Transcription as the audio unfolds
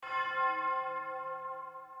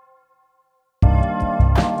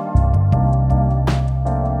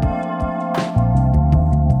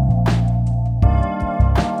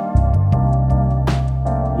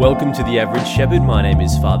Welcome to The Average Shepherd. My name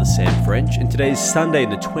is Father Sam French, and today is Sunday in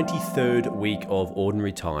the 23rd week of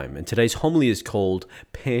Ordinary Time, and today's homily is called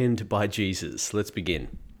Panned by Jesus. Let's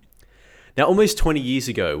begin. Now, almost 20 years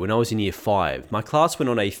ago, when I was in Year 5, my class went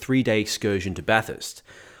on a 3-day excursion to Bathurst.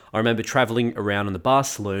 I remember travelling around on the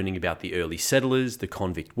bus, learning about the early settlers, the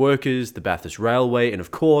convict workers, the Bathurst Railway, and of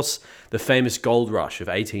course, the famous gold rush of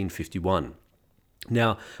 1851.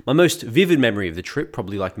 Now, my most vivid memory of the trip,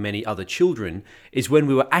 probably like many other children, is when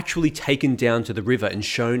we were actually taken down to the river and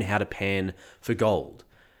shown how to pan for gold.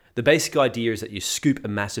 The basic idea is that you scoop a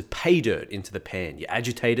massive pay dirt into the pan. You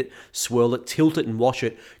agitate it, swirl it, tilt it, and wash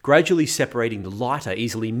it, gradually separating the lighter,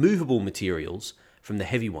 easily movable materials from the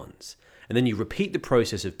heavy ones. And then you repeat the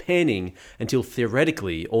process of panning until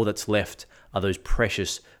theoretically all that's left are those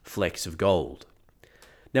precious flecks of gold.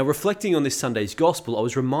 Now, reflecting on this Sunday's Gospel, I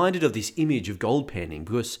was reminded of this image of gold panning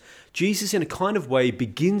because Jesus, in a kind of way,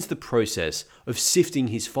 begins the process of sifting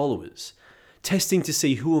his followers, testing to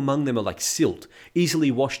see who among them are like silt,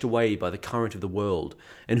 easily washed away by the current of the world,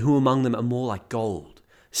 and who among them are more like gold,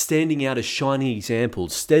 standing out as shining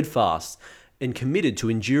examples, steadfast and committed to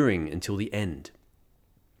enduring until the end.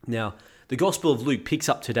 Now, the Gospel of Luke picks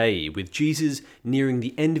up today with Jesus nearing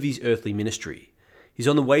the end of his earthly ministry. He's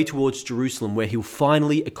on the way towards Jerusalem where he'll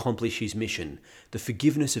finally accomplish his mission, the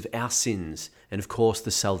forgiveness of our sins and, of course, the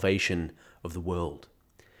salvation of the world.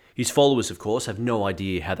 His followers, of course, have no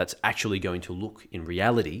idea how that's actually going to look in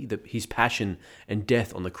reality, his passion and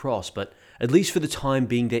death on the cross, but at least for the time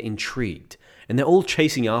being, they're intrigued, and they're all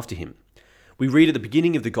chasing after him. We read at the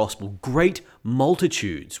beginning of the Gospel, great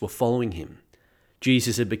multitudes were following him.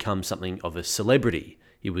 Jesus had become something of a celebrity.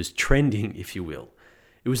 He was trending, if you will.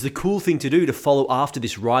 It was the cool thing to do to follow after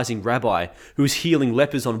this rising rabbi who was healing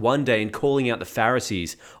lepers on one day and calling out the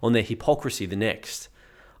Pharisees on their hypocrisy the next.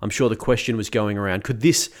 I'm sure the question was going around, could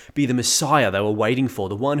this be the Messiah they were waiting for,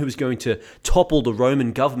 the one who was going to topple the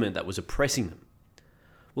Roman government that was oppressing them?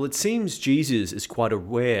 Well, it seems Jesus is quite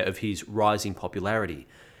aware of his rising popularity,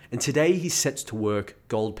 and today he sets to work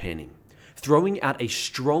gold panning, throwing out a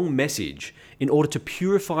strong message in order to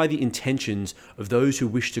purify the intentions of those who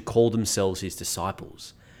wish to call themselves his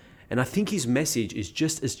disciples. And I think his message is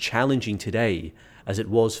just as challenging today as it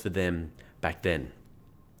was for them back then.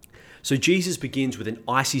 So Jesus begins with an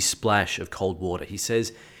icy splash of cold water. He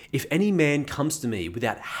says, "If any man comes to me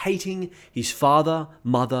without hating his father,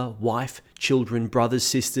 mother, wife, children, brothers,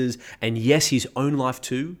 sisters, and yes, his own life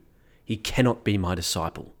too, he cannot be my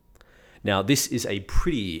disciple." Now, this is a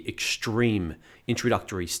pretty extreme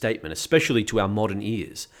introductory statement, especially to our modern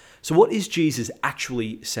ears. So what is Jesus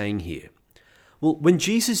actually saying here? Well, when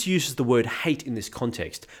Jesus uses the word hate in this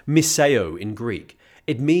context, miseo in Greek,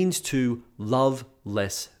 it means to love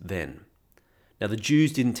less than. Now, the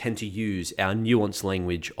Jews didn't tend to use our nuanced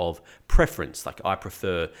language of preference, like I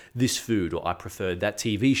prefer this food or I prefer that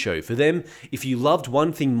TV show. For them, if you loved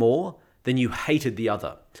one thing more, then you hated the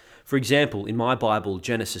other. For example, in my Bible,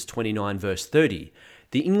 Genesis 29 verse 30,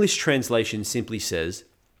 the English translation simply says,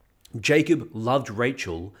 Jacob loved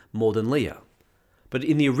Rachel more than Leah. But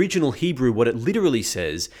in the original Hebrew, what it literally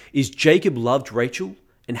says is Jacob loved Rachel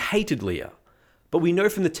and hated Leah. But we know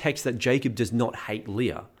from the text that Jacob does not hate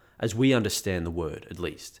Leah, as we understand the word at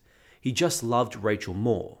least. He just loved Rachel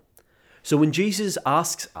more. So when Jesus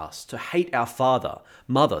asks us to hate our father,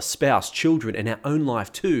 mother, spouse, children, and our own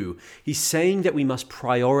life too, he's saying that we must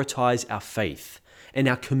prioritize our faith and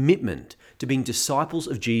our commitment to being disciples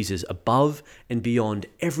of Jesus above and beyond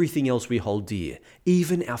everything else we hold dear,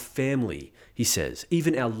 even our family, he says,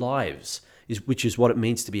 even our lives, which is what it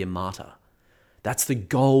means to be a martyr. That's the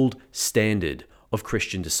gold standard of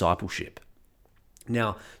Christian discipleship.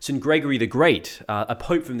 Now, St. Gregory the Great, a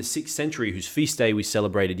pope from the 6th century whose feast day we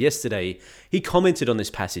celebrated yesterday, he commented on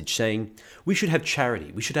this passage saying, we should have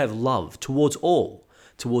charity, we should have love towards all,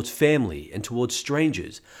 towards family and towards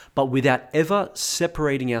strangers, but without ever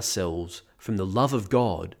separating ourselves from the love of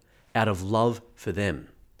God out of love for them.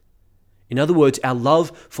 In other words, our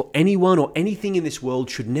love for anyone or anything in this world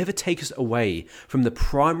should never take us away from the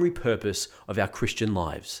primary purpose of our Christian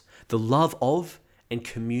lives, the love of and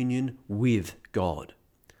communion with God.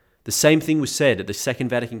 The same thing was said at the Second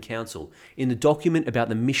Vatican Council in the document about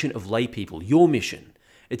the mission of lay people, your mission.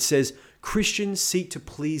 It says, Christians seek to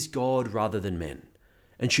please God rather than men,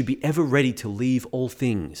 and should be ever ready to leave all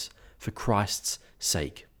things for Christ's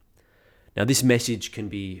sake. Now, this message can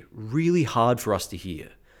be really hard for us to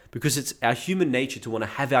hear because it's our human nature to want to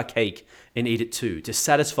have our cake and eat it too, to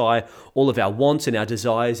satisfy all of our wants and our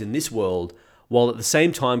desires in this world, while at the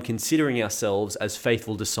same time considering ourselves as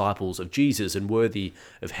faithful disciples of Jesus and worthy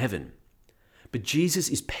of heaven. But Jesus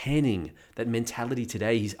is panning that mentality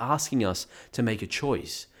today. He's asking us to make a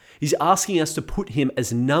choice. He's asking us to put him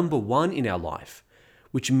as number one in our life,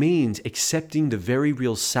 which means accepting the very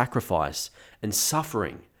real sacrifice and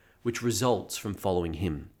suffering which results from following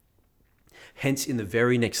him. Hence, in the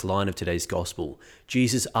very next line of today's gospel,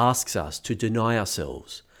 Jesus asks us to deny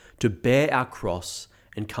ourselves, to bear our cross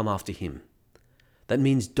and come after him. That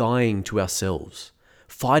means dying to ourselves,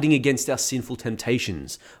 fighting against our sinful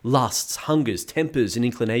temptations, lusts, hungers, tempers, and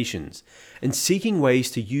inclinations, and seeking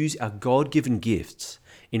ways to use our God-given gifts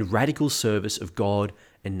in radical service of God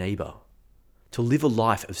and neighbor, to live a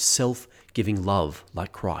life of self-giving love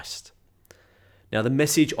like Christ. Now, the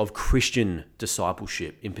message of Christian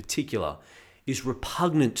discipleship in particular is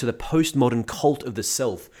repugnant to the postmodern cult of the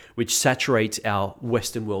self which saturates our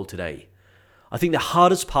Western world today. I think the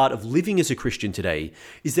hardest part of living as a Christian today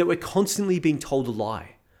is that we're constantly being told a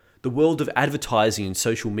lie. The world of advertising and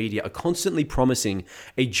social media are constantly promising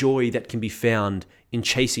a joy that can be found in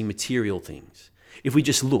chasing material things. If we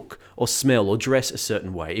just look or smell or dress a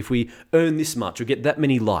certain way, if we earn this much or get that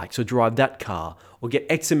many likes or drive that car or get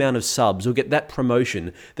X amount of subs or get that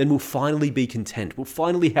promotion, then we'll finally be content. We'll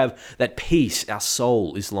finally have that peace our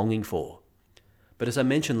soul is longing for. But as I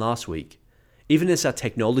mentioned last week, even as our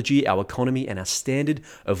technology, our economy, and our standard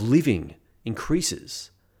of living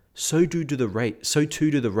increases, so too do the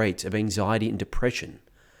rates of anxiety and depression,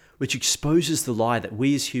 which exposes the lie that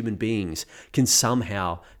we as human beings can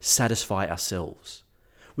somehow satisfy ourselves.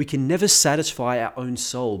 We can never satisfy our own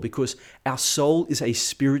soul because our soul is a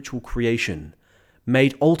spiritual creation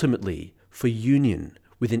made ultimately for union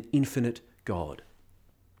with an infinite God.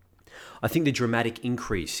 I think the dramatic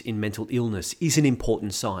increase in mental illness is an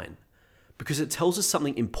important sign, because it tells us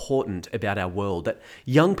something important about our world, that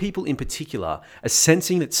young people in particular are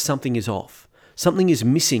sensing that something is off, something is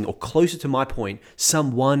missing, or closer to my point,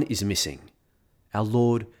 someone is missing: our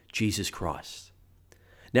Lord Jesus Christ.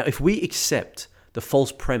 Now, if we accept the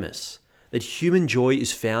false premise that human joy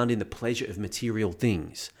is found in the pleasure of material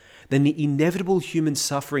things, then the inevitable human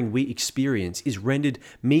suffering we experience is rendered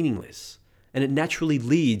meaningless, and it naturally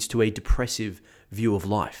leads to a depressive view of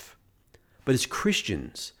life. But as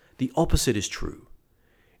Christians, the opposite is true.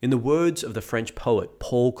 In the words of the French poet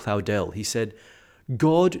Paul Claudel, he said,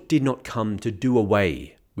 "God did not come to do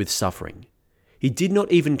away with suffering. He did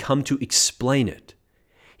not even come to explain it.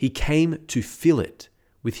 He came to fill it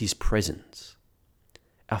with his presence."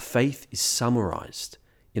 Our faith is summarized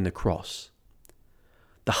in the cross.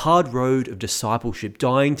 The hard road of discipleship,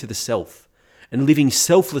 dying to the self and living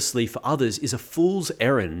selflessly for others, is a fool's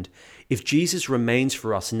errand if Jesus remains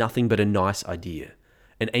for us nothing but a nice idea,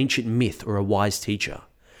 an ancient myth, or a wise teacher.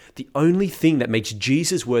 The only thing that makes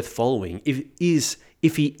Jesus worth following is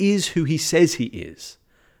if he is who he says he is,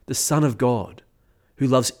 the Son of God, who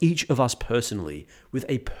loves each of us personally with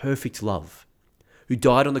a perfect love, who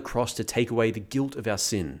died on the cross to take away the guilt of our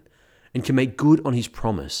sin and can make good on his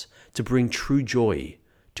promise to bring true joy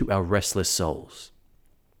to our restless souls.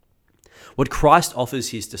 What Christ offers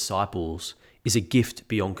his disciples is a gift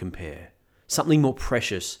beyond compare, something more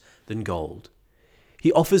precious than gold.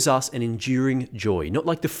 He offers us an enduring joy, not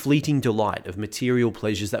like the fleeting delight of material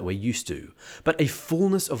pleasures that we're used to, but a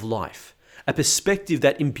fullness of life, a perspective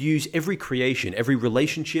that imbues every creation, every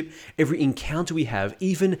relationship, every encounter we have,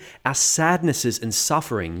 even our sadnesses and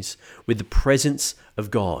sufferings, with the presence of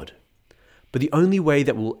God. But the only way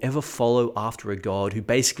that we'll ever follow after a God who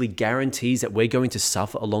basically guarantees that we're going to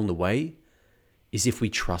suffer along the way is if we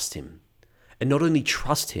trust him. And not only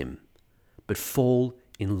trust him, but fall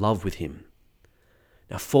in love with him.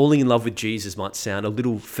 Now, falling in love with Jesus might sound a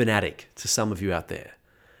little fanatic to some of you out there.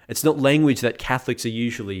 It's not language that Catholics are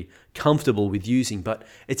usually comfortable with using, but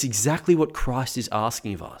it's exactly what Christ is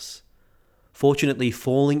asking of us. Fortunately,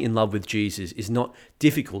 falling in love with Jesus is not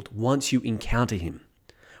difficult once you encounter him.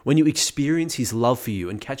 When you experience his love for you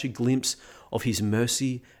and catch a glimpse of his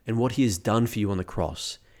mercy and what he has done for you on the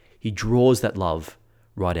cross, he draws that love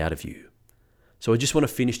right out of you. So I just want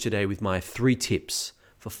to finish today with my 3 tips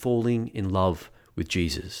for falling in love with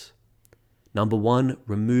Jesus. Number 1,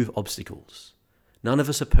 remove obstacles. None of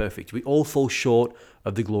us are perfect. We all fall short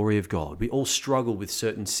of the glory of God. We all struggle with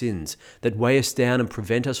certain sins that weigh us down and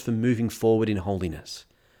prevent us from moving forward in holiness.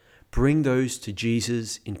 Bring those to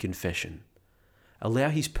Jesus in confession. Allow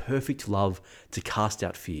his perfect love to cast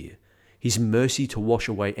out fear, his mercy to wash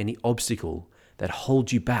away any obstacle that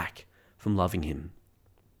holds you back from loving him.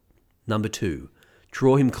 Number 2,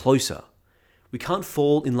 draw him closer. We can't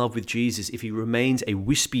fall in love with Jesus if he remains a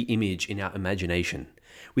wispy image in our imagination.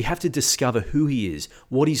 We have to discover who he is,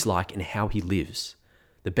 what he's like, and how he lives.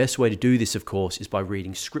 The best way to do this, of course, is by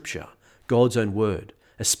reading Scripture, God's own word,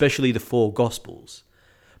 especially the 4 Gospels.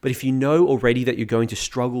 But if you know already that you're going to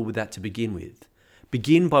struggle with that to begin with,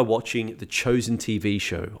 Begin by watching the Chosen TV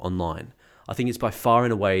show online. I think it's by far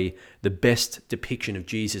and away the best depiction of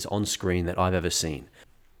Jesus on screen that I've ever seen.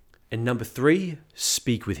 And number 3,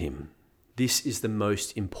 speak with him. This is the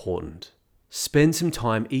most important. Spend some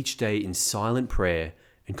time each day in silent prayer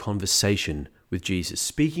and conversation with Jesus,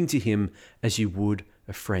 speaking to him as you would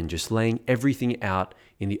a friend, just laying everything out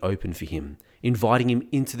in the open for him, inviting him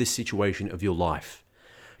into the situation of your life.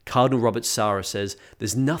 Cardinal Robert Sarah says,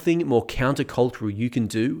 there's nothing more countercultural you can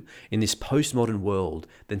do in this postmodern world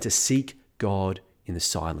than to seek God in the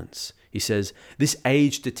silence. He says, this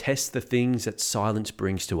age detests the things that silence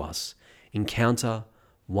brings to us: encounter,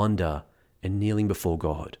 wonder, and kneeling before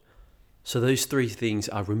God. So those 3 things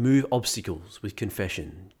are: remove obstacles with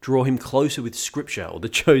confession, draw him closer with scripture or the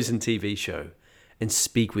Chosen TV show, and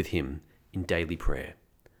speak with him in daily prayer.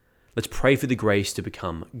 Let's pray for the grace to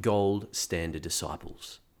become gold standard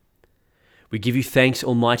disciples. We give you thanks,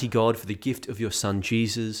 Almighty God, for the gift of your Son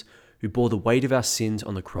Jesus, who bore the weight of our sins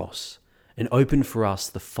on the cross and opened for us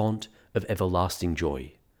the font of everlasting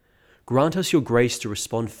joy. Grant us your grace to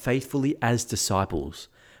respond faithfully as disciples,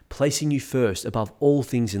 placing you first above all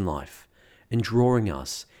things in life and drawing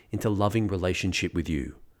us into loving relationship with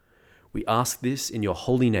you. We ask this in your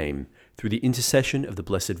holy name through the intercession of the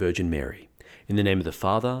Blessed Virgin Mary. In the name of the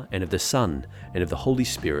Father, and of the Son, and of the Holy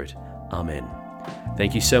Spirit. Amen.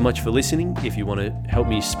 Thank you so much for listening. If you want to help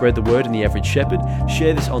me spread the word in the Average Shepherd,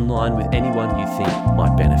 share this online with anyone you think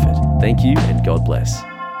might benefit. Thank you, and God bless.